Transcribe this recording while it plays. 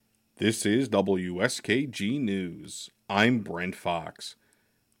This is WSKG News. I'm Brent Fox.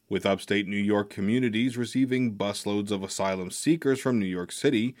 With upstate New York communities receiving busloads of asylum seekers from New York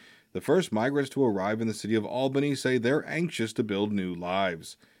City, the first migrants to arrive in the city of Albany say they're anxious to build new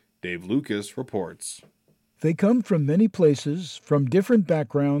lives. Dave Lucas reports. They come from many places, from different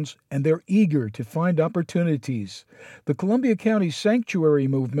backgrounds, and they're eager to find opportunities. The Columbia County Sanctuary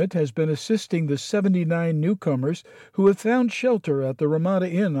Movement has been assisting the 79 newcomers who have found shelter at the Ramada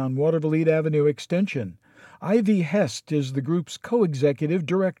Inn on Watervliet Avenue Extension. Ivy Hest is the group's co-executive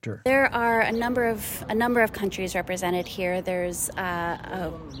director. There are a number of countries represented here. There's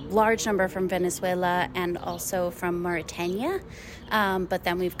a large number from Venezuela and also from Mauritania. But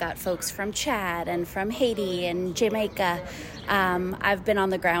then we've got folks from Chad and from Haiti and Jamaica. I've been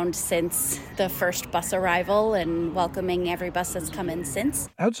on the ground since the first bus arrival and welcoming every bus that's come in since.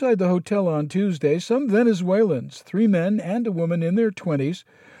 Outside the hotel on Tuesday, some Venezuelans, 3 men and a woman in their 20s,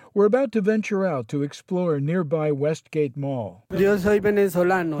 were about to venture out to explore nearby Westgate Mall. Jose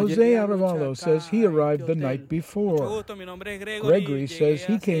Arevalo says he arrived the night before. Gregory says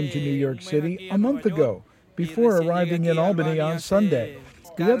he came to New York City a month ago, before arriving in Albany on Sunday.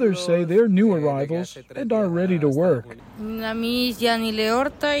 The others say they're new arrivals and are ready to work.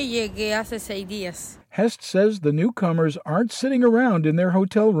 Hest says the newcomers aren't sitting around in their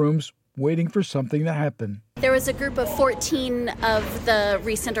hotel rooms waiting for something to happen. There was a group of 14 of the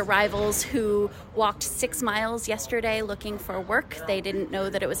recent arrivals who walked 6 miles yesterday looking for work. They didn't know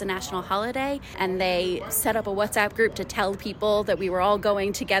that it was a national holiday, and they set up a WhatsApp group to tell people that we were all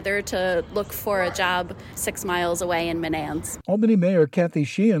going together to look for a job 6 miles away in Menands. Albany Mayor Kathy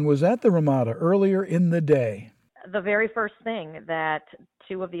Sheehan was at the Ramada earlier in the day. The very first thing that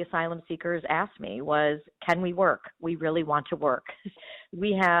 2 of the asylum seekers asked me was, can we work? We really want to work.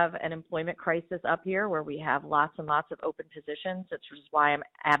 We have an employment crisis up here where we have lots and lots of open positions, which is why I'm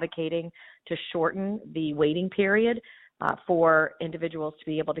advocating to shorten the waiting period for individuals to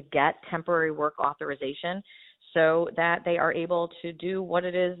be able to get temporary work authorization so that they are able to do what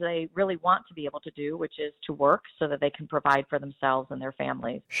it is they really want to be able to do, which is to work so that they can provide for themselves and their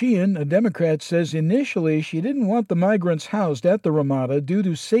families. Sheehan, a Democrat, says initially she didn't want the migrants housed at the Ramada due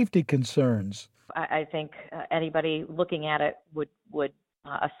to safety concerns. I think anybody looking at it would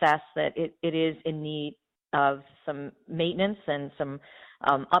assess that it is in need of some maintenance and some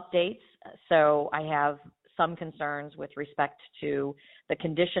updates. So I have some concerns with respect to the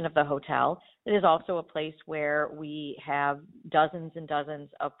condition of the hotel. It is also a place where we have dozens and dozens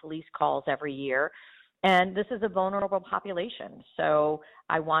of police calls every year. And this is a vulnerable population. So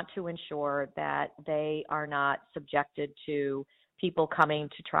I want to ensure that they are not subjected to people coming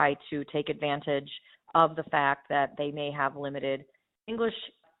to try to take advantage of the fact that they may have limited English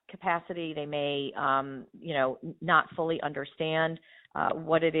capacity. They may, not fully understand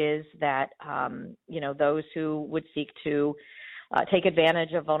what it is that, those who would seek to take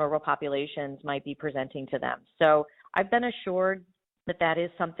advantage of vulnerable populations might be presenting to them. So I've been assured that that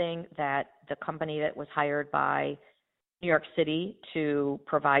is something that the company that was hired by New York City to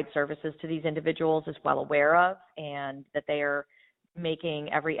provide services to these individuals is well aware of, and that they are making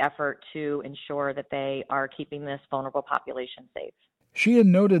every effort to ensure that they are keeping this vulnerable population safe.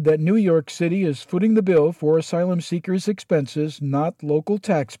 Sheehan noted that New York City is footing the bill for asylum seekers' expenses, not local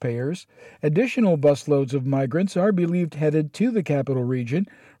taxpayers. Additional busloads of migrants are believed headed to the capital region.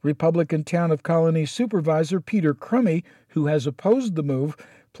 Republican Town of Colony Supervisor Peter Crummy, who has opposed the move,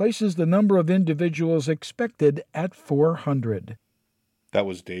 places the number of individuals expected at 400. That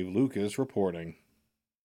was Dave Lucas reporting.